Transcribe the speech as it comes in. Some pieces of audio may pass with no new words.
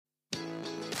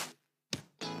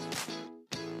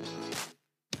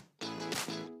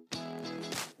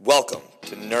Welcome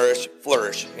to Nourish,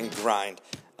 Flourish, and Grind.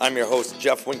 I'm your host,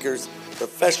 Jeff Winkers,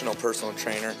 professional personal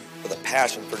trainer with a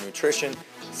passion for nutrition,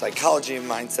 psychology and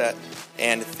mindset,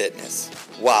 and fitness.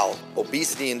 Wow,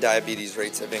 obesity and diabetes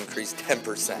rates have increased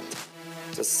 10%.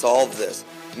 To solve this,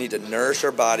 we need to nourish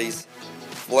our bodies,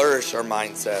 flourish our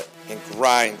mindset, and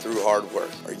grind through hard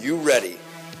work. Are you ready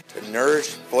to nourish,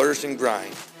 flourish, and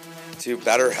grind to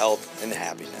better health and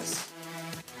happiness?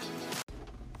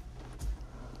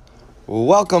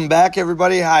 Welcome back,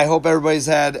 everybody. I hope everybody's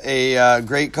had a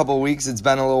great couple of weeks. It's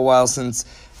been a little while since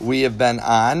we have been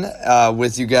on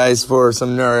with you guys for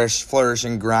some Nourish, Flourish,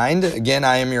 and Grind. Again,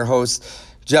 I am your host,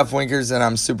 Jeff Winkers, and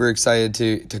I'm super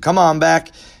excited to come on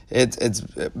back. It's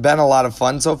been a lot of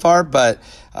fun so far, but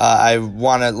I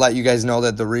want to let you guys know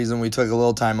that the reason we took a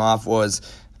little time off was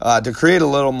to create a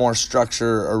little more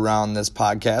structure around this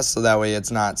podcast, so that way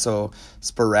it's not so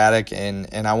sporadic,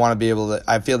 and I want to be able to,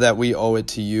 I feel that we owe it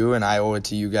to you, and I owe it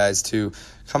to you guys to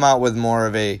come out with more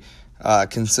of a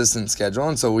consistent schedule,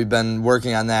 and so we've been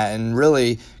working on that and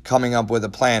really coming up with a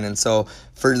plan. And so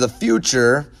for the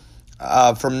future,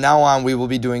 from now on, we will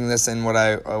be doing this in what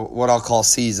I'll call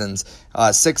seasons,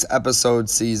 6-episode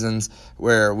seasons,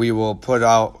 where we will put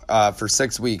out for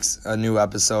 6 weeks a new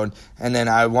episode, and then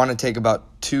I want to take about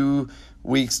 2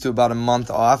 weeks to about a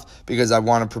month off because I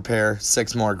want to prepare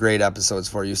 6 more great episodes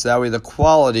for you. So that way the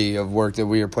quality of work that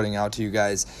we are putting out to you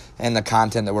guys and the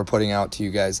content that we're putting out to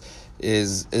you guys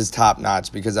is top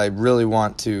notch, because I really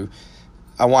want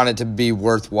it to be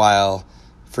worthwhile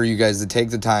for you guys to take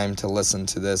the time to listen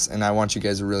to this, and I want you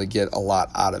guys to really get a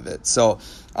lot out of it. So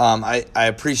I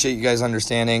appreciate you guys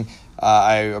understanding.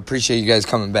 I appreciate you guys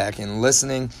coming back and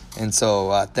listening, and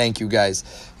so thank you guys.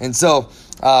 And so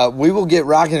we will get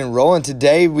rocking and rolling.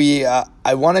 Today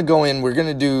I want to go in, we're going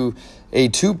to do a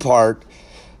 2-part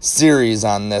series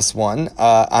on this one,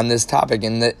 on this topic,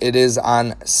 and it is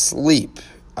on sleep.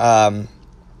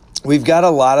 We've got a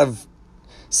lot of,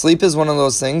 sleep is one of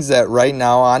those things that right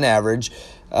now on average,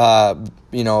 a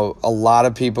lot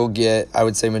of people get, I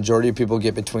would say majority of people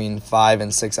get between 5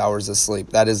 and 6 hours of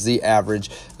sleep. That is the average,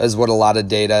 is what a lot of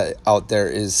data out there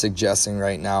is suggesting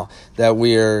right now, that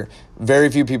very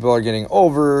few people are getting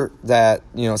over that,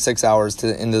 6 hours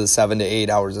into the 7 to 8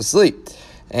 hours of sleep.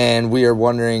 And we are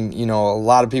wondering, a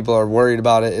lot of people are worried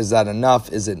about it. Is that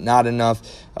enough? Is it not enough?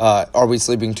 Are we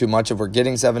sleeping too much if we're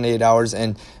getting 7 to 8 hours?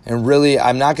 And really,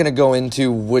 I'm not going to go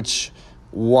into what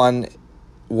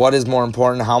is more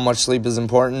important, how much sleep is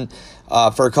important,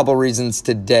 for a couple reasons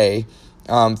today.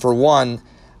 For one,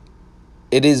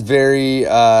 it is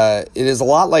a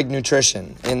lot like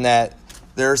nutrition, in that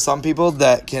there are some people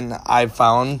that I've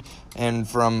found, and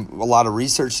from a lot of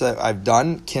research that I've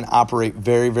done, can operate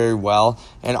very, very well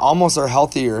and almost are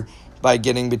healthier by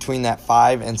getting between that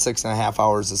 5 and 6.5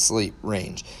 hours of sleep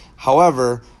range.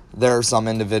 However, there are some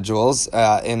individuals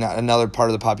in another part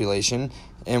of the population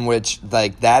in which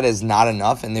that is not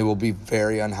enough, and they will be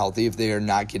very unhealthy if they are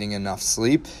not getting enough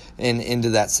sleep and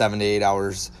into that 7 to 8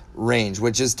 hours range,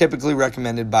 which is typically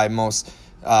recommended by most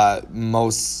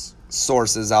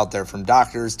sources out there, from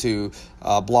doctors to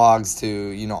blogs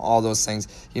to all those things.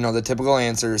 The typical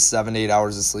answer is 7 to 8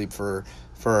 hours of sleep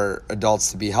for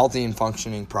adults to be healthy and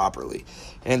functioning properly.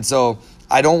 And so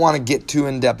I don't want to get too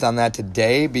in depth on that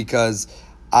today, because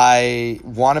I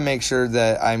want to make sure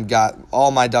that I've got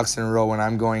all my ducks in a row when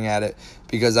I'm going at it,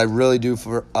 because I really do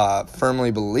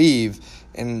firmly believe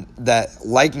in that,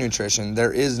 like nutrition,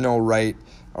 there is no right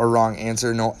or wrong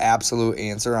answer, no absolute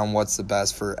answer on what's the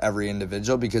best for every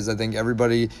individual, because I think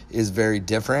everybody is very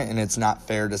different, and it's not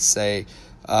fair to say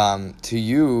to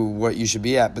you what you should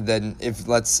be at. But then if,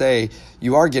 let's say,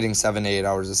 you are getting 7 to 8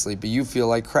 hours of sleep, but you feel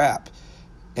like crap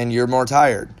and you're more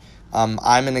tired,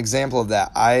 I'm an example of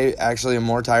that. I actually am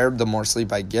more tired the more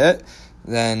sleep I get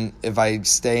than if I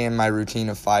stay in my routine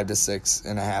of 5 to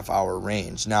 6.5 hour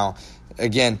range. Now,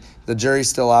 again, the jury's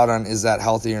still out on is that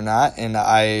healthy or not, and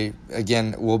I,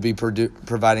 again, will be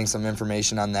providing some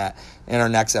information on that in our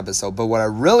next episode. But what I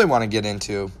really want to get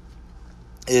into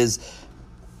is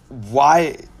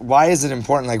why is it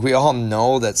important? We all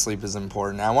know that sleep is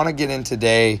important. I want to get in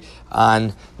today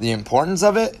on the importance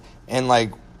of it, and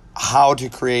how to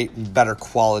create better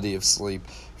quality of sleep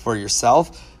for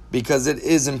yourself, because it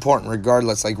is important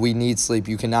regardless. We need sleep.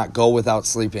 You cannot go without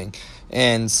sleeping.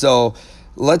 And so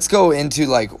let's go into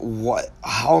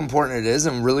how important it is,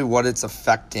 and really what it's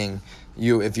affecting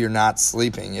you if you're not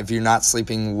sleeping. If you're not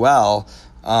sleeping well,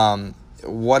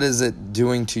 what is it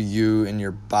doing to you and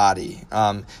your body?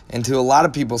 And to a lot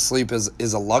of people, sleep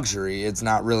is a luxury. It's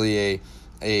not really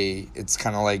it's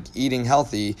kind of like eating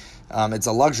healthy. It's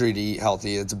a luxury to eat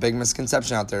healthy. It's a big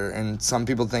misconception out there. And some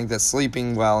people think that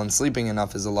sleeping well and sleeping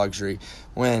enough is a luxury,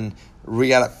 when we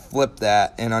got to flip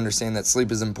that and understand that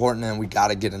sleep is important and we got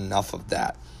to get enough of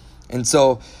that. And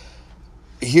so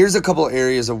here's a couple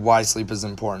areas of why sleep is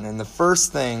important. And the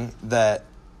first thing that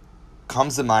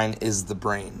comes to mind is the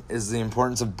brain, is the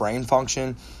importance of brain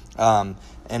function,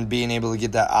 and being able to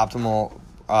get that optimal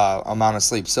amount of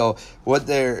sleep. So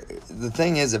the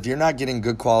thing is, if you're not getting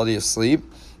good quality of sleep,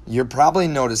 you're probably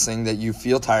noticing that you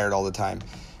feel tired all the time.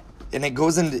 And it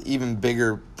goes into even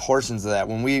bigger portions of that.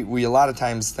 When we a lot of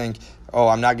times think, oh,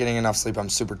 I'm not getting enough sleep, I'm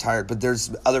super tired. But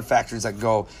there's other factors that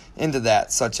go into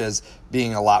that, such as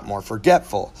being a lot more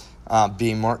forgetful,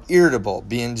 being more irritable,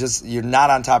 you're not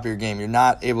on top of your game. You're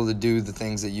not able to do the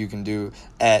things that you can do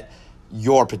at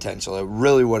your potential,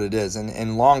 really what it is.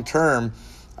 And long term,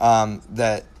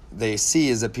 that they see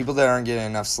is that people that aren't getting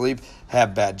enough sleep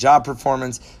have bad job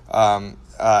performance,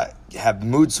 have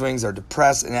mood swings, are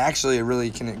depressed, and actually it really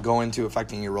can go into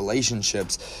affecting your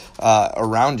relationships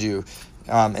around you.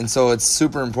 And so it's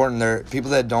super important. There,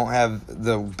 people that don't have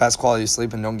the best quality of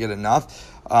sleep and don't get enough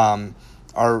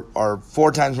are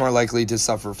 4 times more likely to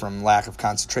suffer from lack of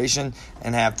concentration,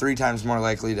 and have 3 times more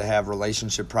likely to have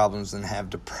relationship problems and have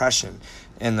depression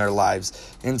in their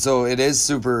lives. And so it is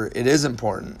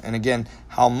important. And again,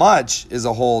 how much is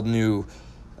a whole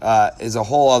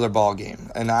other ball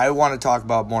game. And I want to talk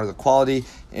about more of the quality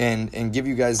and give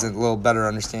you guys a little better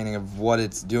understanding of what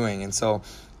it's doing. And so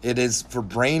it is, for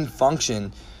brain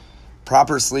function,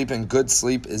 proper sleep and good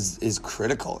sleep is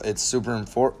critical. It's super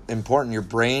important. Your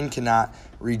brain cannot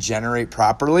regenerate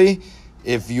properly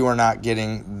if you are not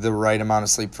getting the right amount of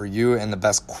sleep for you and the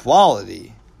best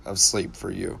quality of sleep for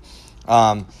you.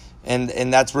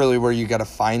 And that's really where you got to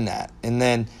find that. And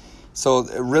then, so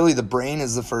really the brain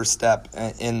is the first step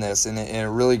in this, and it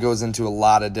really goes into a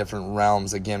lot of different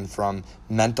realms, again, from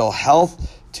mental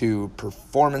health to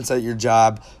performance at your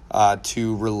job,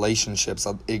 to relationships.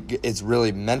 It's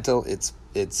really mental, it's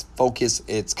focus,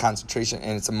 it's concentration,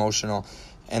 and it's emotional,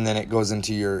 and then it goes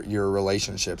into your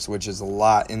relationships, which is a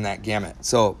lot in that gamut.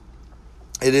 So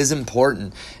it is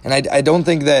important, and I don't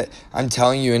think that I'm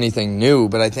telling you anything new,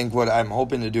 but I think what I'm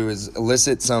hoping to do is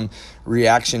elicit some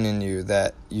reaction in you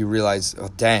that you realize, oh,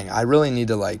 dang, I really need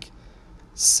to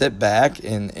sit back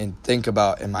and think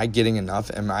about, am I getting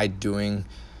enough? Am I doing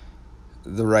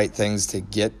the right things to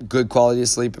get good quality of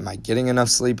sleep? Am I getting enough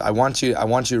sleep? I want you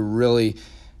to really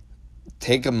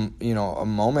take a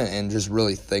moment and just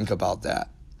really think about that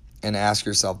and ask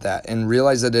yourself that and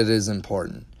realize that it is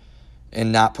important,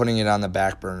 and not putting it on the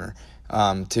back burner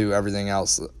to everything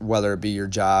else, whether it be your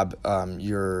job,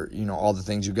 all the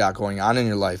things you got going on in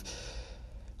your life.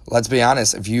 Let's be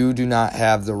honest, if you do not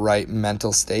have the right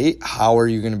mental state, how are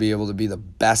you going to be able to be the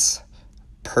best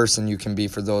person you can be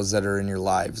for those that are in your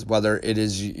lives? Whether it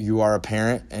is you are a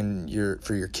parent and you're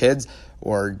for your kids,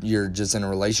 or you're just in a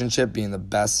relationship, being the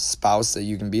best spouse that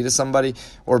you can be to somebody,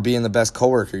 or being the best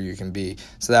coworker you can be,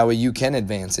 so that way you can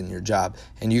advance in your job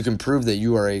and you can prove that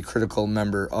you are a critical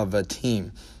member of a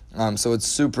team. So it's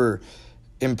super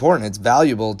important. It's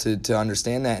valuable to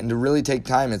understand that and to really take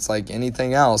time. It's like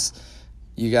anything else.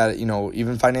 You got,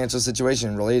 even financial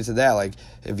situation related to that. Like,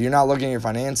 if you're not looking at your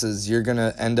finances, you're going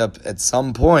to end up at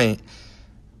some point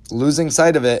losing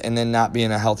sight of it and then not be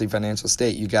in a healthy financial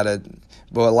state.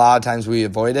 But a lot of times we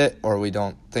avoid it, or we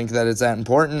don't think that it's that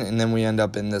important, and then we end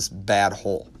up in this bad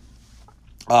hole.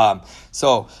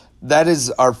 So that is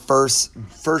our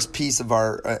first piece of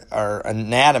our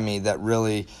anatomy that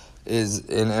really is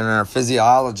in our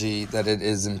physiology, that it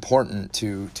is important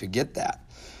to get that.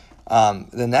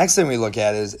 The next thing we look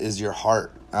at is your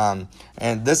heart.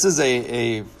 And this is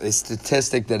a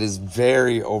statistic that is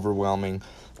very overwhelming.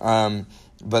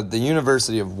 But the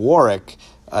University of Warwick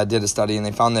did a study, and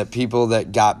they found that people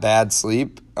that got bad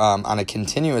sleep on a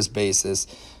continuous basis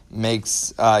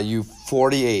makes you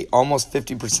 48, almost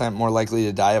 50% more likely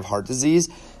to die of heart disease,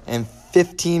 and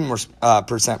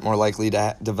 15% more likely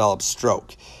to develop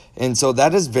stroke. And so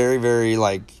that is very, very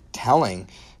telling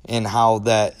in how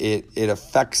that it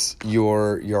affects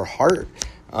your heart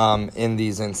in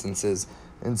these instances.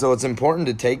 And so it's important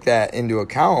to take that into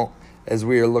account as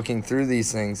we are looking through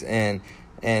these things and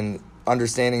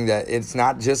understanding that it's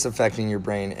not just affecting your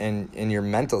brain and your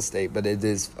mental state, but it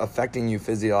is affecting you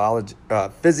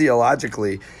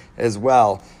physiologically as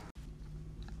well.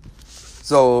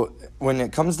 So when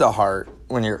it comes to heart,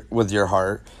 when you're with your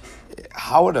heart,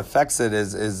 how it affects it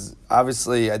is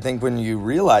obviously, I think when you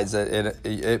realize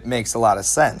it makes a lot of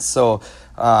sense. So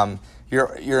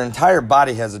your entire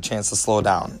body has a chance to slow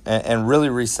down and really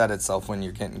reset itself when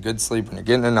you're getting good sleep, when you're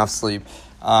getting enough sleep.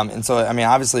 And so, I mean,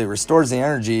 obviously it restores the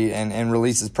energy and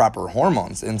releases proper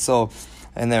hormones.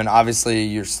 And then obviously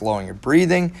you're slowing your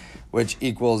breathing, which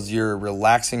equals you're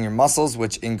relaxing your muscles,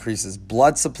 which increases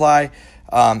blood supply,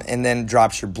 and then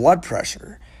drops your blood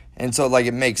pressure. And so, like,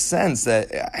 it makes sense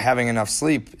that having enough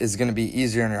sleep is going to be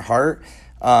easier on your heart,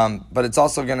 but it's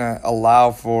also going to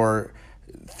allow for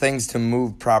things to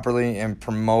move properly and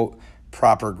promote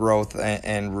proper growth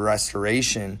and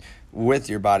restoration with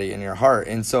your body and your heart.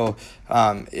 And so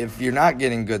if you're not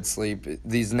getting good sleep,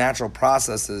 these natural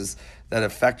processes that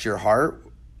affect your heart,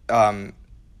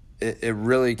 it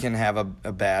really can have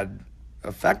a bad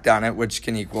effect on it, which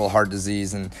can equal heart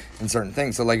disease and certain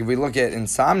things. So, like, if we look at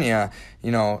insomnia,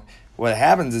 what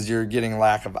happens is you're getting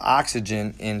lack of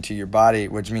oxygen into your body,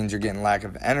 which means you're getting lack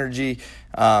of energy,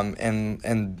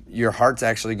 and your heart's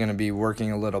actually going to be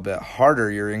working a little bit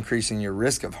harder. You're increasing your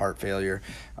risk of heart failure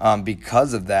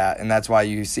because of that, and that's why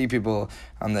you see people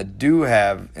that do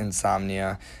have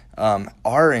insomnia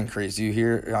are increased. You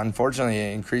hear, unfortunately,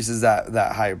 it increases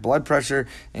that high blood pressure,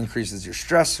 increases your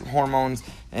stress hormones,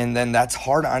 and then that's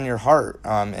hard on your heart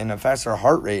and affects our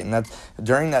heart rate. And that's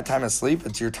during that time of sleep,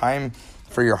 it's your time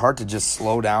for your heart to just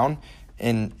slow down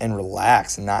and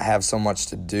relax and not have so much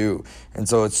to do. And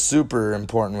so it's super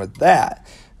important with that.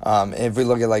 If we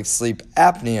look at like sleep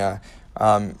apnea,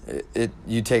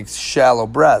 you take shallow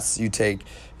breaths. You take,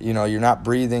 you're not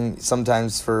breathing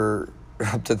sometimes for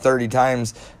up to 30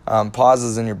 times,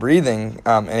 pauses in your breathing.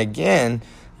 And again,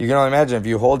 you can only imagine if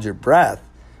you hold your breath,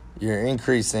 you're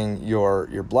increasing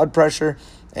your blood pressure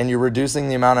and you're reducing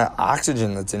the amount of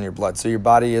oxygen that's in your blood. So your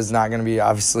body is not going to be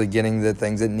obviously getting the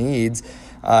things it needs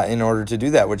in order to do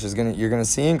that, which is you're going to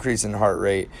see increase in heart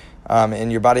rate.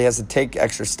 And your body has to take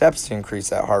extra steps to increase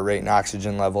that heart rate and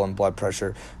oxygen level and blood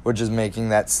pressure, which is making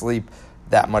that sleep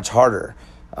that much harder.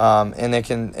 And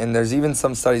there's even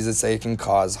some studies that say it can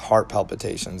cause heart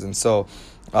palpitations. And so,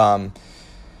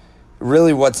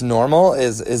 really what's normal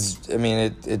is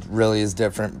it really is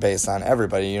different based on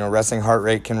everybody. Resting heart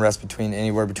rate can rest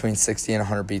anywhere between 60 and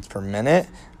 100 beats per minute.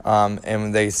 And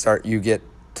when you get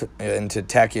into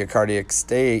tachycardic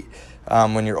state,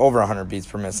 when you're over 100 beats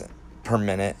per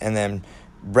minute. And then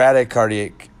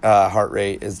bradycardic heart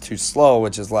rate is too slow,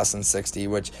 which is less than 60,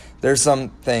 which there's some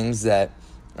things that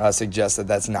suggest that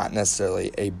that's not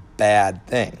necessarily a bad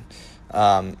thing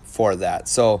for that.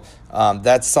 So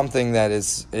that's something that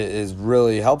is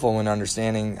really helpful when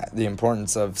understanding the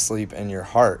importance of sleep in your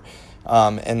heart.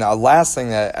 And the last thing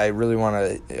that I really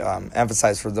want to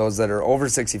emphasize for those that are over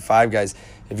 65, guys,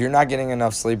 if you're not getting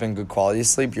enough sleep and good quality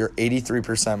sleep, you're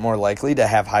 83% more likely to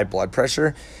have high blood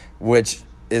pressure, which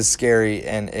is scary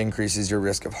and increases your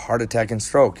risk of heart attack and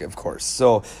stroke, of course.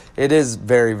 So it is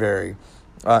very, very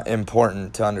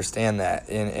important to understand that,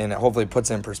 and it hopefully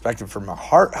puts it in perspective from a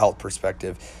heart health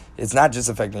perspective. It's not just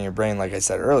affecting your brain, like I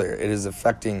said earlier. It is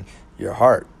affecting your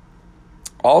heart.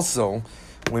 Also,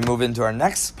 we move into our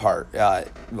next part. A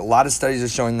lot of studies are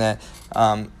showing that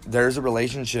there's a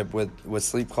relationship with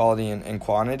sleep quality and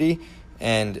quantity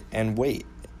and weight.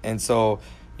 And so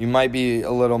you might be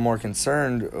a little more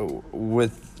concerned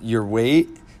with your weight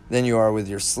than you are with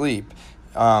your sleep.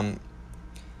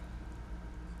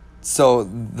 So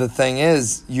the thing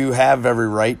is, you have every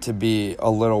right to be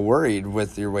a little worried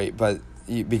with your weight, but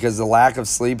because the lack of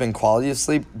sleep and quality of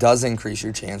sleep does increase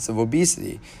your chance of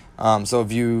obesity. So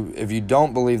if you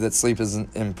don't believe that sleep is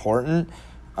important,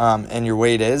 and your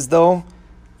weight is, though,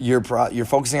 you're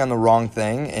focusing on the wrong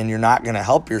thing, and you're not going to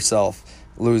help yourself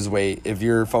lose weight. If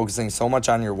you're focusing so much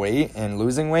on your weight and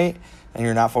losing weight, and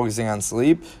you're not focusing on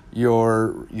sleep,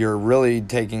 you're really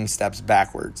taking steps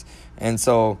backwards. And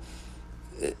so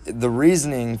the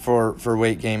reasoning for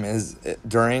weight gain is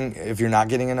if you're not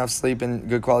getting enough sleep and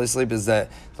good quality sleep, is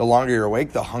that the longer you're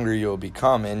awake, the hungrier you'll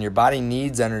become, and your body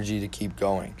needs energy to keep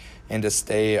going and to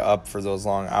stay up for those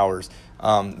long hours.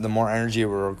 The more energy it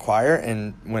will require,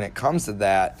 and when it comes to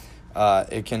that,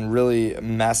 it can really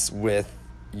mess with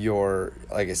your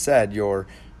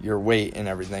weight and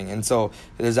everything. And so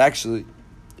there's actually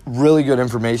really good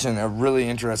information and really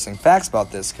interesting facts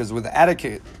about this, because with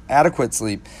adequate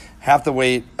sleep, half the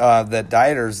weight that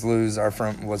dieters lose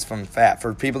was from fat.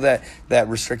 For people that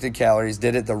restricted calories,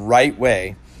 did it the right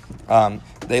way,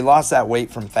 they lost that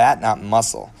weight from fat, not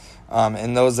muscle.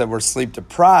 And those that were sleep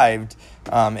deprived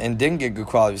and didn't get good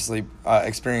quality sleep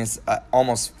experienced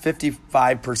almost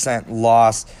 55%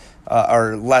 loss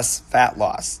or less fat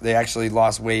loss. They actually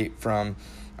lost weight from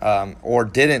or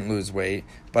didn't lose weight,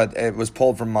 but it was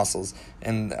pulled from muscles.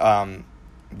 And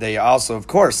they also, of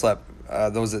course, slept.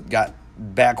 Those that got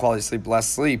bad quality sleep, less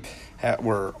sleep,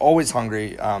 were always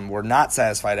hungry, were not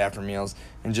satisfied after meals,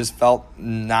 and just felt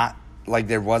not like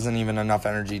there wasn't even enough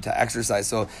energy to exercise.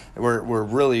 So we're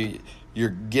really, you're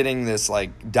getting this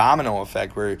like domino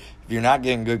effect where if you're not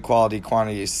getting good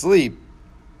quantity of sleep,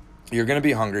 you're going to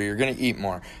be hungry, you're going to eat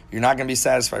more. You're not going to be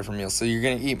satisfied for meals, so you're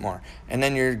going to eat more. And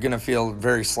then you're going to feel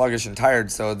very sluggish and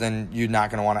tired, so then you're not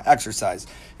going to want to exercise.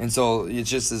 And so it's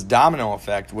just this domino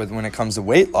effect with when it comes to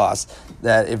weight loss,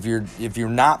 that if you're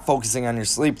not focusing on your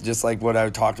sleep, just like what I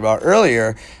talked about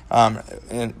earlier,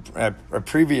 and I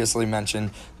previously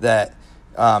mentioned that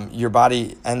your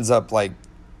body ends up like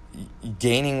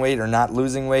gaining weight or not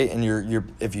losing weight, and you're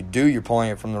if you do, you're pulling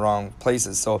it from the wrong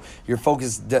places. So your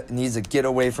focus needs to get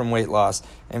away from weight loss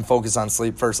and focus on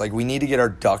sleep first. Like we need to get our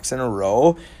ducks in a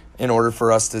row in order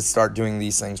for us to start doing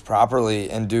these things properly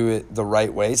and do it the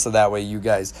right way, so that way you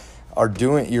guys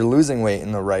you're losing weight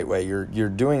in the right way, you're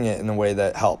doing it in a way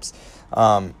that helps.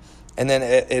 And then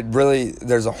it really,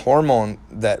 there's a hormone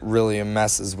that really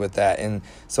messes with that. And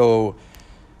so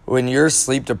when you're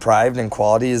sleep deprived and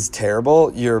quality is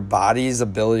terrible, your body's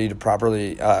ability to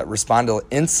properly respond to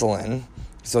insulin,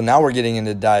 so now we're getting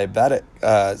into diabetic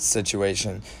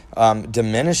situation,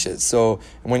 diminishes. So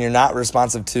when you're not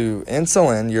responsive to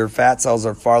insulin, your fat cells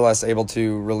are far less able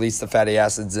to release the fatty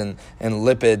acids and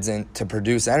lipids and to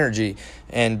produce energy,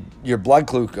 and your blood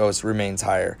glucose remains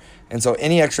higher. And so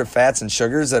any extra fats and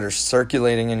sugars that are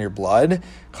circulating in your blood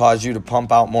cause you to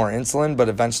pump out more insulin, but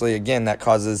eventually, again, that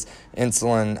causes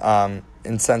insulin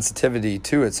insensitivity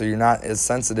to it. So you're not as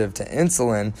sensitive to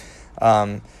insulin,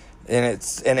 and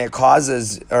it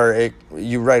causes,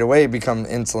 you right away become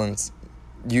insulin's.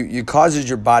 You causes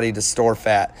your body to store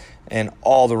fat in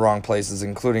all the wrong places,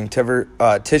 including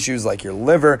tissues like your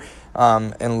liver,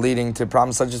 and leading to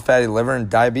problems such as fatty liver and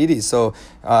diabetes. So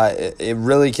it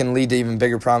really can lead to even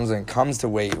bigger problems when it comes to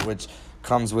weight, which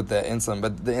comes with the insulin.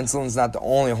 But the insulin is not the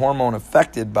only hormone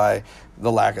affected by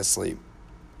the lack of sleep.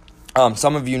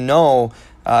 Some of you know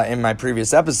in my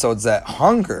previous episodes that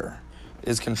hunger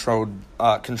is controlled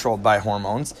by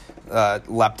hormones.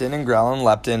 Leptin and ghrelin.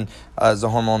 Leptin is a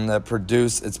hormone that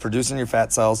it's producing your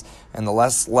fat cells, and the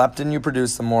less leptin you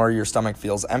produce, the more your stomach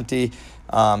feels empty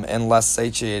and less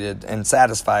satiated and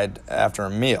satisfied after a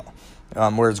meal.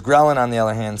 Whereas ghrelin, on the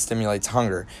other hand, stimulates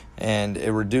hunger, and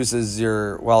it reduces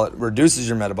your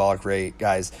metabolic rate,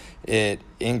 guys, it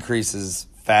increases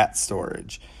fat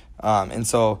storage. And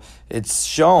so it's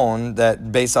shown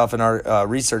that, based off in our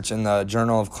research in the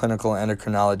Journal of Clinical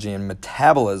Endocrinology and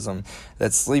Metabolism,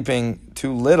 that sleeping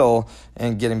too little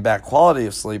and getting bad quality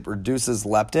of sleep reduces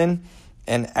leptin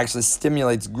and actually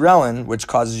stimulates ghrelin, which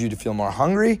causes you to feel more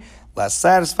hungry, less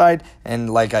satisfied,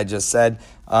 and like I just said,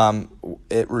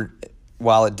 it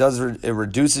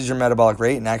reduces your metabolic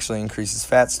rate and actually increases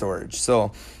fat storage.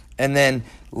 So, and then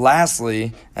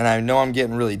lastly, and I know I'm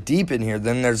getting really deep in here,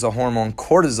 then there's the hormone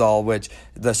cortisol, which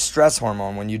the stress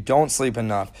hormone. When you don't sleep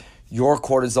enough, your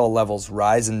cortisol levels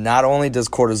rise, and not only does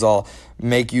cortisol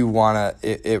make you want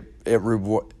to,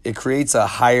 it creates a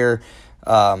higher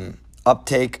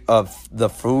uptake of the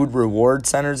food reward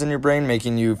centers in your brain,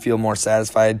 making you feel more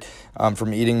satisfied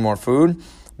from eating more food.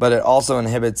 But it also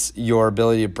inhibits your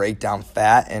ability to break down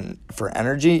fat and for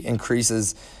energy,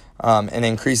 increases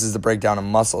the breakdown of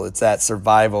muscle. It's that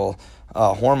survival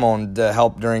hormone to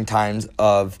help during times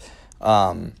of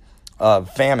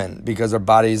famine, because our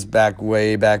bodies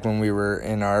way back when we were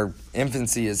in our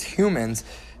infancy as humans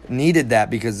needed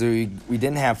that, because we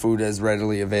didn't have food as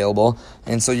readily available.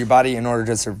 And so your body, in order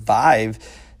to survive,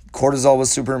 cortisol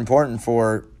was super important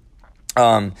for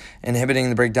inhibiting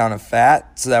the breakdown of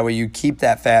fat, so that way you keep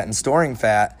that fat and storing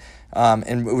fat.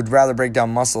 And would rather break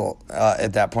down muscle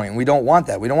at that point. And we don't want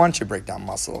that. We don't want you to break down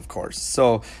muscle, of course.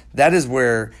 So that is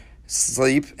where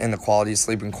sleep and the quality of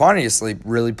sleep and quantity of sleep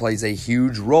really plays a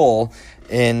huge role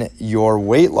in your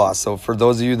weight loss. So for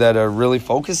those of you that are really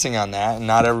focusing on that, and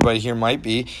not everybody here might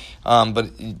be,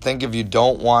 but think if you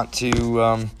don't want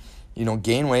to,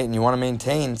 gain weight and you want to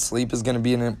maintain, sleep is going to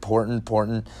be an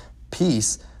important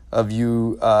piece of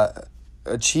you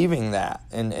achieving that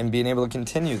and being able to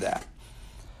continue that.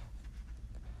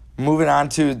 Moving on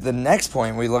to the next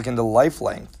point, we look into life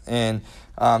length. And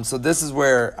so this is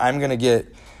where I'm going to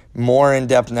get more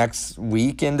in-depth next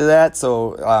week into that.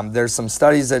 So there's some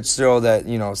studies that show that,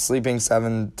 sleeping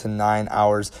 7 to 9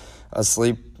 hours of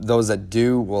sleep, those that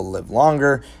do will live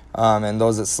longer, and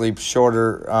those that sleep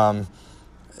shorter,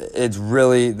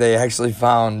 they actually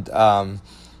found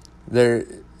there's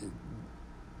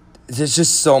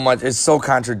just so much, it's so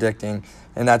contradicting.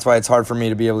 And that's why it's hard for me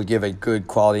to be able to give a good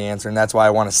quality answer. And that's why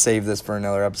I want to save this for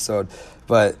another episode.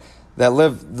 But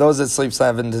those that sleep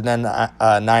 7 to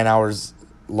 9 hours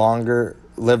longer,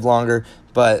 live longer.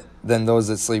 But then those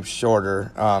that sleep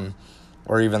shorter,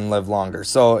 or even live longer.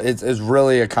 So it's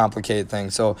really a complicated thing.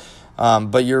 So,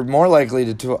 but you're more likely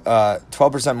to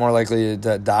 12% more likely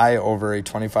to die over a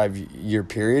 25-year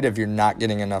period if you're not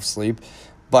getting enough sleep,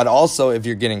 but also if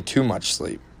you're getting too much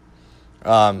sleep.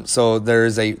 So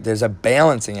there's a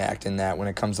balancing act in that when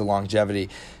it comes to longevity,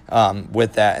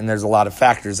 with that, and there's a lot of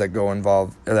factors that are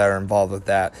involved with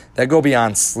that go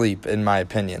beyond sleep, in my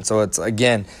opinion. So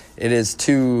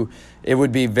it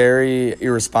would be very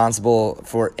irresponsible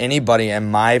for anybody, in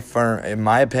my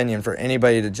opinion, for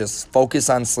anybody to just focus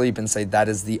on sleep and say that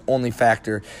is the only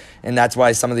factor. And that's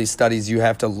why some of these studies you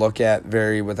have to look at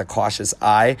with a cautious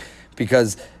eye,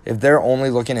 because if they're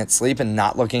only looking at sleep and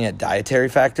not looking at dietary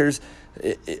factors,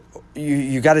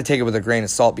 you got to take it with a grain of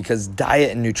salt, because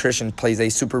diet and nutrition plays a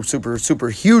super, super, super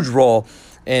huge role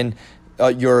in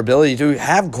your ability to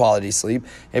have quality sleep.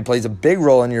 It plays a big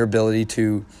role in your ability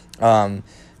to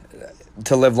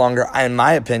live longer, in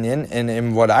my opinion, and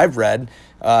in what I've read,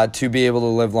 to be able to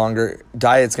live longer.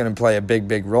 Diet's going to play a big,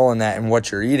 big role in that, and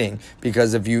what you're eating,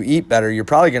 because if you eat better, you're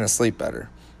probably going to sleep better.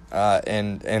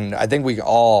 And I think we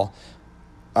all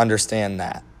understand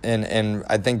that. And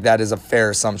I think that is a fair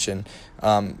assumption,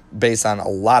 based on a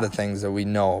lot of things that we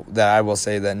know. That I will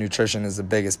say that nutrition is the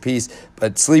biggest piece,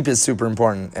 but sleep is super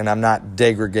important, and I'm not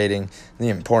degrading the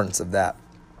importance of that.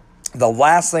 The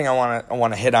last thing I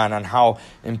want to hit on how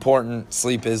important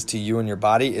sleep is to you and your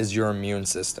body is your immune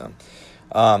system.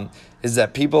 Is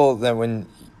that people that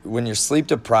when you're sleep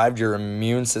deprived, your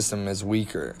immune system is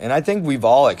weaker. And I think we've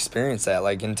all experienced that.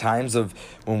 Like in times of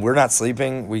when we're not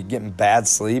sleeping, we get in bad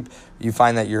sleep, you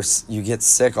find that you get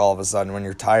sick all of a sudden when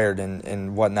you're tired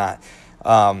and whatnot.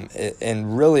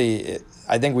 And really,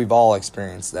 I think we've all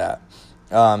experienced that.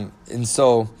 And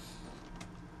so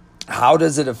how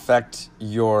does it affect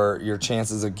your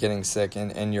chances of getting sick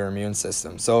and your immune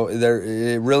system? So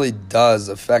it really does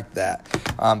affect that,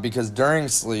 because during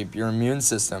sleep, your immune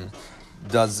system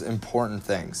does important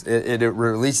things. It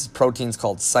releases proteins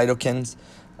called cytokines,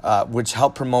 which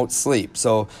help promote sleep.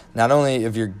 So not only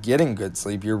if you're getting good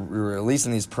sleep, you're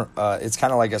releasing these, it's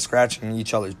kind of like a scratching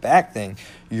each other's back thing.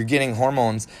 You're getting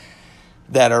hormones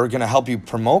that are going to help you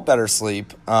promote better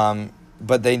sleep.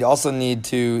 But they also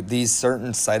these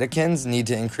certain cytokines need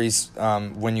to increase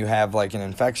when you have like an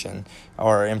infection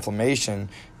or inflammation,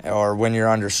 or when you're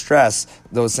under stress.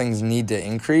 Those things need to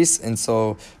increase. And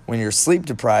so when you're sleep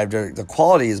deprived or the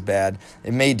quality is bad,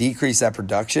 it may decrease that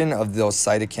production of those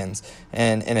cytokines.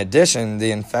 And in addition,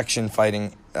 the infection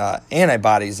fighting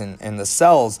antibodies and the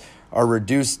cells are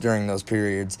reduced during those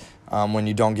periods when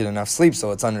you don't get enough sleep.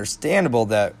 So it's understandable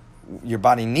that your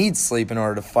body needs sleep in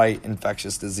order to fight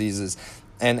infectious diseases.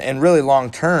 And really long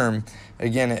term,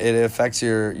 again, it affects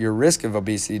your risk of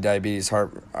obesity, diabetes,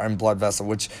 heart and blood vessel,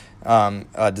 which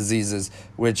diseases,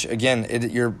 which again,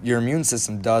 your immune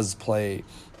system does play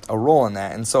a role in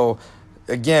that. And so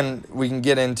again, we can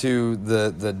get into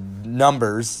the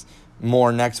numbers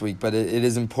more next week, but it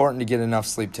is important to get enough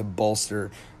sleep to bolster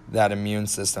that immune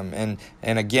system. And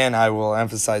again, I will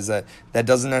emphasize that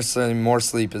doesn't necessarily more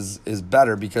sleep is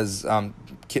better, because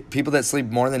people that sleep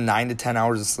more than 9 to 10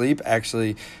 hours of sleep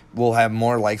actually will have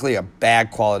more likely a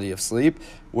bad quality of sleep,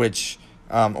 which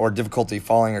or difficulty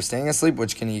falling or staying asleep,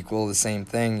 which can equal the same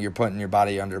thing. You're putting your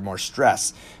body under more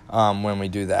stress when we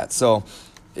do that. So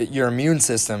your immune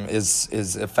system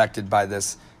is affected by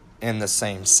this in the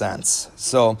same sense.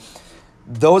 So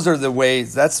those are the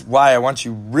ways. That's why I want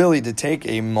you really to take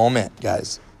a moment,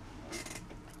 guys.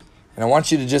 And I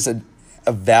want you to just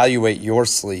evaluate your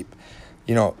sleep.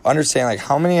 Understand like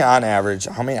how many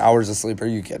hours of sleep are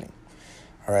you getting?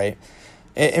 All right.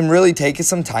 And really take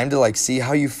some time to like see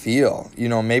how you feel.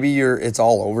 Maybe it's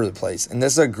all over the place. And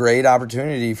this is a great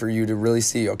opportunity for you to really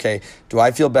see, okay, do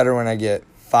I feel better when I get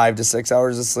 5 to 6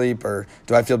 hours of sleep, or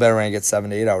do I feel better when I get 7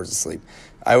 to 8 hours of sleep?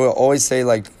 I will always say,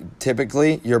 like,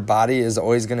 typically your body is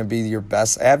always going to be your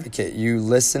best advocate. You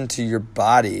listen to your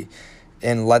body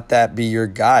and let that be your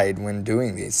guide when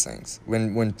doing these things,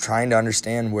 when trying to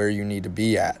understand where you need to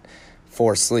be at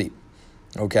for sleep,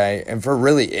 okay? And for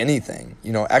really anything,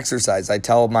 exercise. I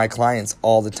tell my clients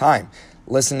all the time,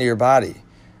 listen to your body,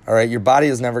 all right? Your body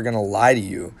is never going to lie to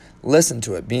you. Listen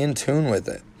to it. Be in tune with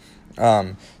it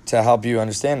to help you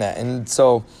understand that. And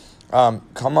so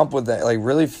come up with that, like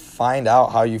really find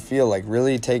out how you feel, like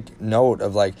really take note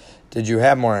of like, did you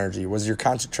have more energy? Was your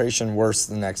concentration worse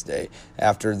the next day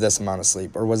after this amount of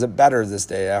sleep? Or was it better this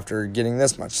day after getting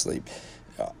this much sleep?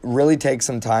 Really take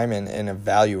some time and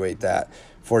evaluate that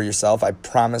for yourself. I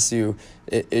promise you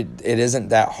it isn't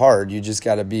that hard. You just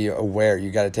got to be aware. You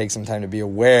got to take some time to be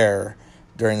aware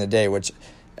during the day, which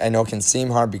I know can seem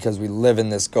hard because we live in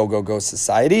this go, go, go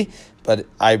society, but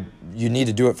you need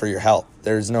to do it for your health.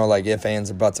 There's no like ifs,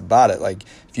 ands, or buts about it. Like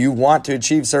if you want to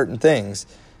achieve certain things,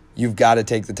 you've got to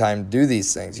take the time to do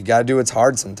these things. You got to do what's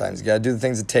hard sometimes. You got to do the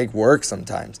things that take work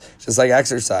sometimes, just like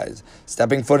exercise.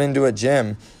 Stepping foot into a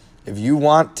gym, if you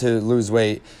want to lose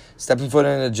weight, stepping foot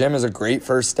into a gym is a great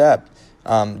first step.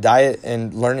 Diet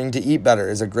and learning to eat better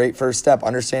is a great first step.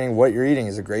 Understanding what you're eating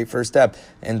is a great first step.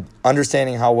 And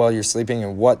understanding how well you're sleeping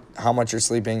and how much you're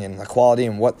sleeping and the quality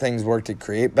and what things work to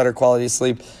create better quality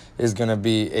sleep is going to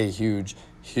be a huge,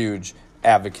 huge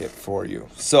advocate for you.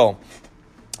 So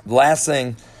the last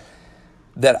thing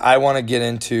that I want to get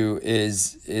into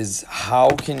is how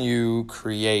can you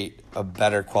create a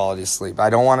better quality of sleep. I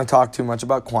don't want to talk too much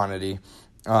about quantity.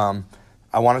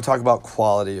 I want to talk about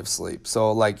quality of sleep.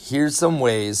 So like here's some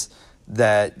ways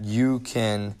that you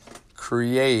can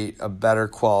create a better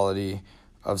quality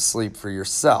of sleep for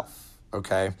yourself,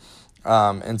 okay?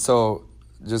 And so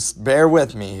just bear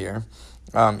with me here.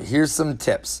 Here's some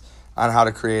tips on how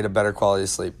to create a better quality of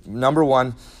sleep. Number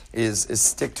one is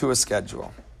stick to a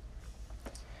schedule.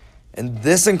 And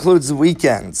this includes the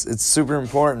weekends. It's super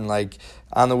important, like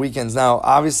on the weekends. Now,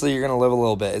 obviously, you're going to live a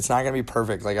little bit. It's not going to be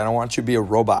perfect. Like, I don't want you to be a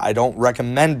robot. I don't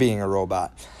recommend being a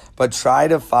robot. But try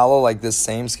to follow, like, this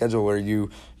same schedule where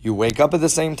you wake up at the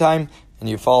same time and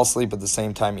you fall asleep at the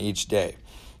same time each day.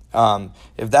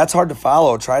 If that's hard to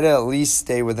follow, try to at least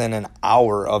stay within an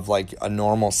hour of, like, a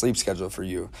normal sleep schedule for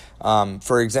you.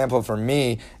 For example, for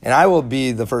me, and I will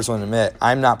be the first one to admit,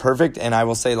 I'm not perfect, and I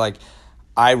will say, like,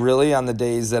 I really, on the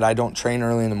days that I don't train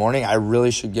early in the morning, I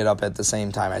really should get up at the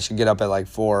same time. I should get up at like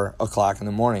 4 o'clock in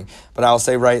the morning. But I'll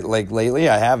say like lately,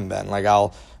 I haven't been. Like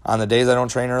on the days I don't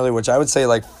train early, which I would say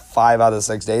like 5 out of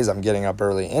 6 days I'm getting up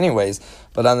early anyways.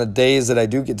 But on the days that I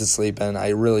do get to sleep in, I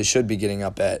really should be getting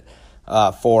up at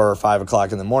 4 or 5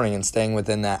 o'clock in the morning and staying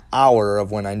within that hour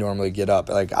of when I normally get up.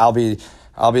 Like I'll be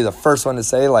the first one to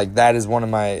say, like, that is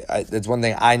it's one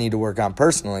thing I need to work on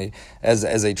personally as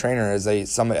a trainer, as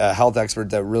a health expert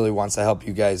that really wants to help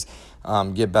you guys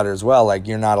get better as well. Like,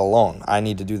 you're not alone. I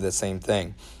need to do the same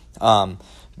thing.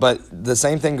 But the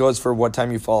same thing goes for what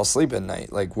time you fall asleep at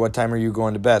night. Like, what time are you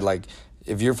going to bed? Like,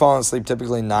 if you're falling asleep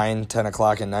typically 9, 10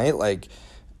 o'clock at night, like,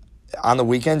 on the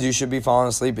weekends, you should be falling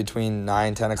asleep between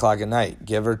 9, 10 o'clock at night.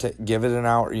 Give it an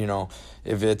hour,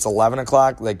 If it's 11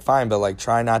 o'clock, like, fine, but, like,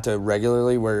 try not to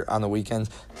regularly, where on the weekends,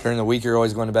 during the week, you're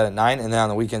always going to bed at 9, and then on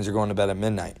the weekends, you're going to bed at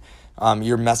midnight.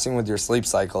 You're messing with your sleep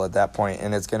cycle at that point,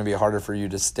 and it's going to be harder for you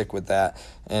to stick with that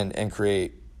and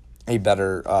create a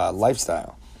better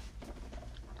lifestyle.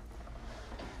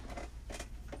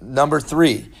 Number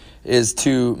 3 is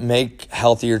to make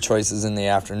healthier choices in the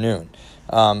afternoon.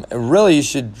 Really, you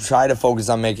should try to focus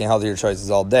on making healthier choices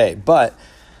all day, but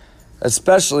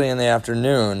especially in the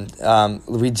afternoon,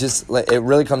 it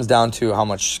really comes down to how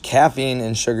much caffeine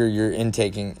and sugar you're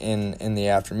intaking in the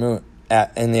afternoon.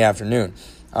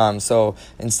 So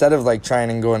instead of like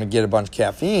trying and going to get a bunch of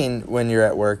caffeine when you're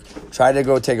at work, try to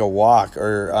go take a walk,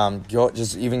 or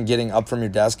just even getting up from your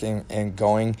desk and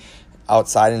going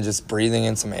outside and just breathing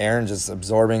in some air and just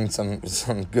absorbing some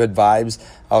good vibes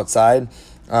outside.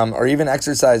 Or even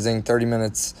exercising 30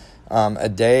 minutes a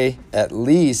day at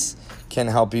least can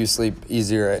help you sleep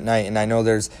easier at night. And I know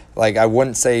there's, like, I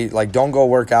wouldn't say, like, don't go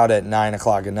work out at 9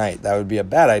 o'clock at night. That would be a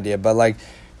bad idea. But, like,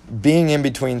 being in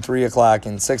between 3 o'clock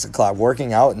and 6 o'clock,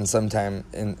 working out in sometime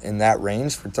in that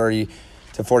range for 30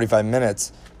 to 45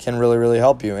 minutes can really, really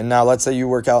help you. And now let's say you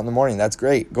work out in the morning. That's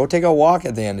great. Go take a walk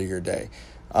at the end of your day.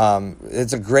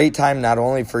 It's a great time not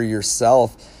only for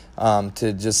yourself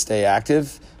to just stay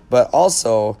active, but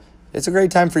also it's a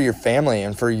great time for your family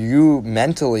and for you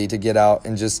mentally to get out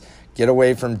and just get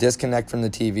away disconnect from the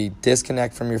TV,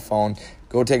 disconnect from your phone,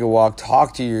 go take a walk,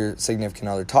 talk to your significant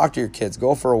other, talk to your kids,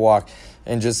 go for a walk,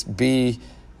 and just be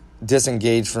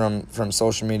disengaged from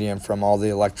social media and from all the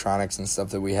electronics and stuff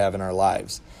that we have in our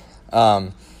lives.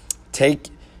 Number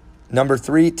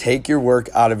 3, take your work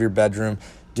out of your bedroom.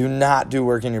 Do not do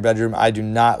work in your bedroom. I do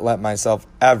not let myself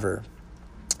ever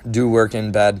do work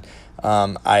in bed.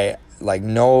 I like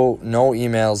no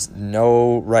emails,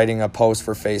 no writing a post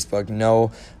for Facebook,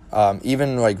 no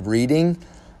even like reading.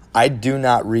 I do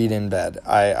not read in bed.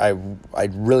 I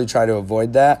really try to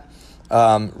avoid that.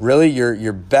 Really,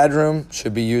 your bedroom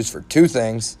should be used for 2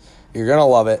 things. You're gonna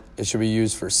love it. It should be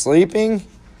used for sleeping,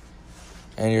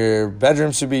 and your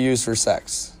bedroom should be used for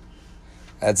sex.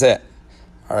 That's it.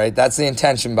 All right, that's the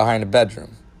intention behind a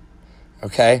bedroom.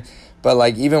 Okay, but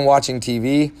like even watching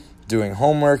TV. doing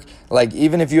homework. Like,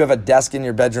 even if you have a desk in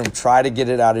your bedroom, try to get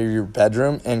it out of your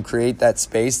bedroom and create that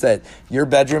space that your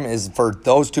bedroom is for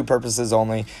those two purposes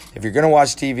only. If you're going to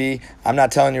watch TV, I'm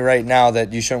not telling you right now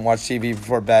that you shouldn't watch TV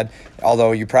before bed,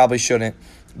 although you probably shouldn't.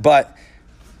 But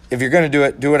if you're going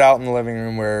to do it out in the living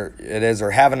room where it is,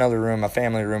 or have another room, a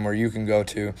family room where you can go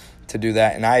to do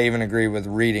that. And I even agree with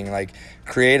reading. Like,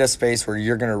 create a space where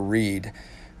you're going to read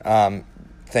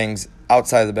things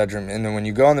outside of the bedroom. And then when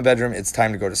you go in the bedroom, it's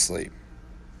time to go to sleep.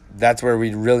 That's where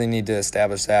we really need to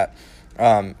establish that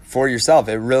for yourself.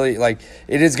 It really, like,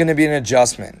 it is going to be an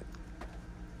adjustment.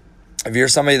 If you're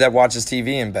somebody that watches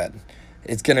TV in bed,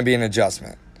 it's going to be an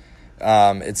adjustment.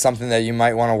 It's something that you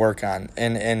might want to work on.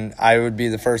 And I would be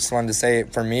the first one to say,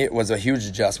 for me, it was a huge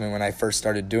adjustment when I first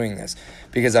started doing this,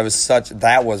 because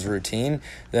that was routine,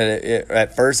 that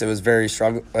at first it was very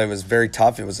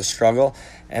tough. It was a struggle,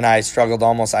 and I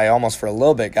almost for a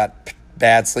little bit got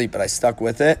bad sleep, but I stuck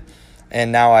with it.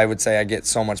 And now I would say I get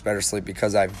so much better sleep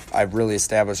because I've really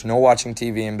established no watching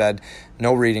TV in bed,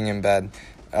 no reading in bed.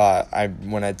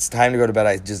 When it's time to go to bed,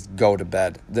 I just go to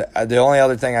bed. The only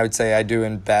other thing I would say I do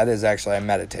in bed is actually I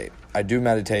meditate. I do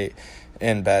meditate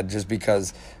in bed just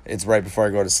because it's right before I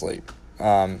go to sleep,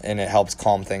 and it helps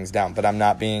calm things down. But I'm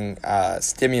not being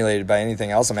stimulated by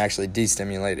anything else. I'm actually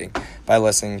destimulating by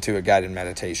listening to a guided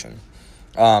meditation.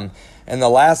 And the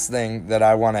last thing that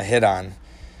I want to hit on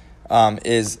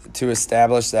is to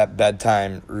establish that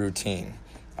bedtime routine.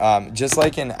 Just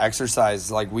like in exercise,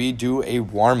 like, we do a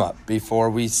warm-up before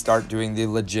we start doing the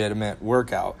legitimate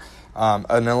workout.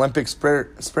 An Olympic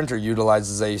sprinter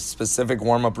utilizes a specific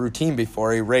warm-up routine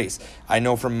before a race. I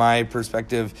know from my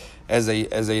perspective as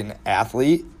an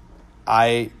athlete,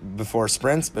 before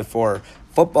sprints, before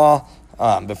football,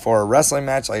 before a wrestling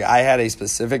match, like, I had a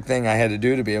specific thing I had to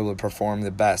do to be able to perform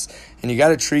the best. And you got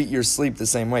to treat your sleep the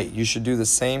same way. You should do the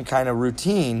same kind of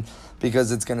routine,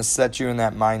 because it's going to set you in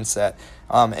that mindset.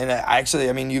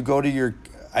 You go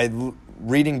to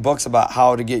reading books about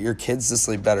how to get your kids to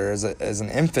sleep better as an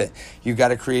infant. You got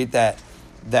to create that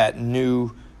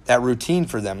routine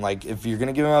for them. Like, if you're going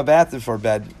to give them a bath before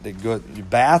bed, they go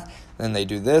bath, then they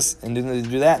do this, and then they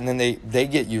do that, and then they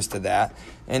get used to that.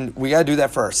 And we got to do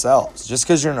that for ourselves. Just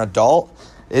because you're an adult,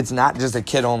 it's not just a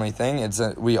kid-only thing.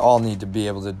 We all need to be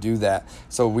able to do that.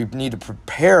 So we need to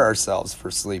prepare ourselves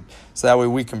for sleep, so that way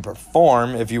we can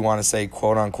perform, if you want to say,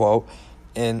 quote-unquote,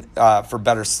 for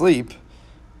better sleep.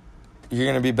 You're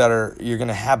going to be better. You're going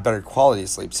to have better quality of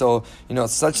sleep. So,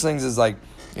 such things as, like,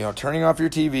 turning off your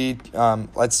TV,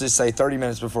 let's just say 30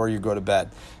 minutes before you go to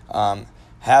bed.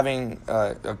 Having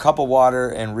a cup of water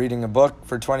and reading a book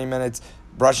for 20 minutes,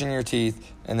 brushing your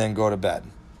teeth, and then go to bed.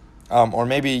 Or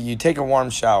maybe you take a warm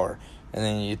shower, and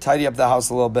then you tidy up the house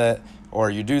a little bit, or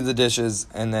you do the dishes,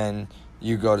 and then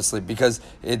you go to sleep. Because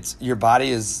your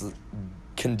body is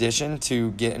conditioned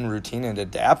to get in routine and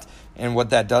adapt. And what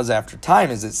that does after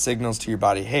time is it signals to your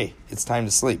body, hey, it's time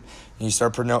to sleep. And you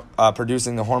start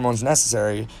producing the hormones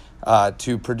necessary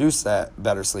to produce that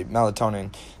better sleep.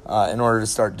 Melatonin, in order to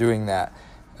start doing that,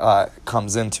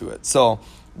 comes into it. So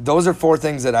those are 4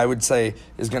 things that I would say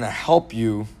is going to help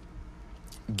you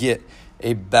get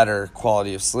a better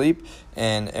quality of sleep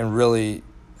and really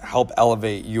help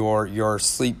elevate your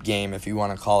sleep game, if you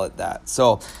want to call it that.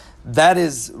 So that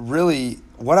is really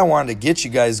what I wanted to get you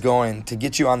guys going, to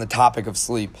get you on the topic of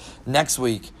sleep. Next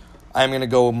week, I'm going to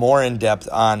go more in depth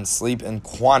on sleep and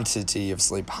quantity of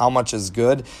sleep. How much is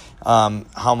good?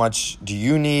 How much do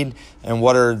you need? And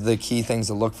what are the key things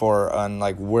to look for on,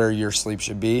 like, where your sleep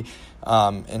should be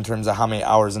in terms of how many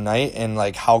hours a night, and,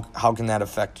 like, how can that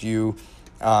affect you,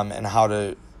 and how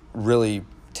to really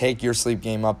take your sleep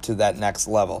game up to that next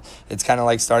level. It's kind of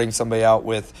like starting somebody out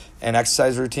with an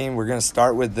exercise routine. We're going to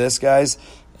start with this, guys,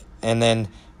 and then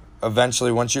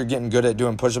eventually, once you're getting good at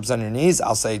doing push-ups on your knees,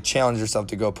 I'll say challenge yourself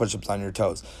to go push-ups on your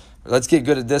toes. Let's get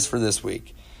good at this for this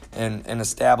week and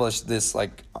establish this,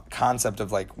 like, concept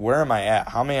of, like, where am I at?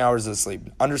 How many hours of sleep?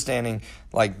 Understanding,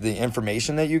 like, the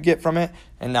information that you get from it,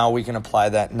 and now we can apply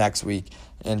that next week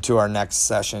into our next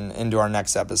session, into our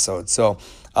next episode. So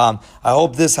I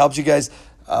hope this helps you guys.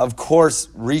 Of course,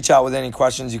 reach out with any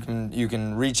questions. You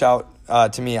can reach out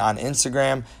to me on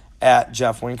Instagram at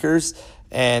Jeff Winkers.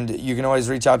 And you can always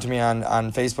reach out to me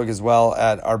on Facebook as well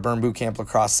at our Burn Boot Camp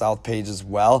Lacrosse South page as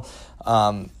well,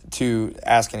 to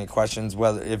ask any questions,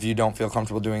 whether if you don't feel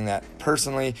comfortable doing that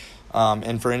personally.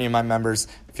 And for any of my members,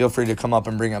 feel free to come up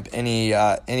and bring up any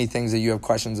things that you have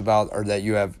questions about or that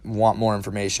you want more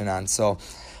information on. So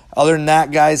other than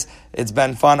that, guys, it's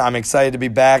been fun. I'm excited to be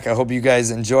back. I hope you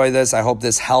guys enjoy this. I hope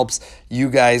this helps you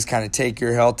guys kind of take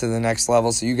your health to the next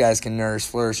level so you guys can nourish,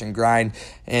 flourish, and grind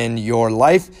in your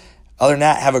life. Other than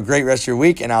that, have a great rest of your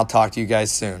week, and I'll talk to you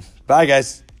guys soon. Bye,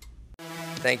 guys.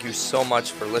 Thank you so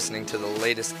much for listening to the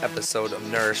latest episode of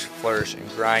Nourish, Flourish, and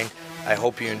Grind. I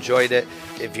hope you enjoyed it.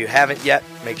 If you haven't yet,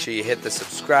 make sure you hit the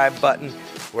subscribe button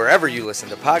wherever you listen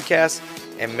to podcasts,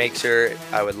 and make sure,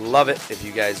 I would love it if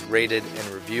you guys rated and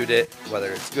reviewed it,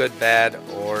 whether it's good, bad,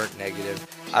 or negative.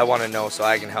 I want to know so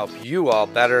I can help you all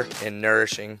better in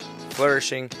nourishing,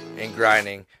 flourishing, and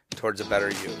grinding towards a better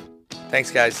you.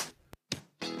 Thanks, guys.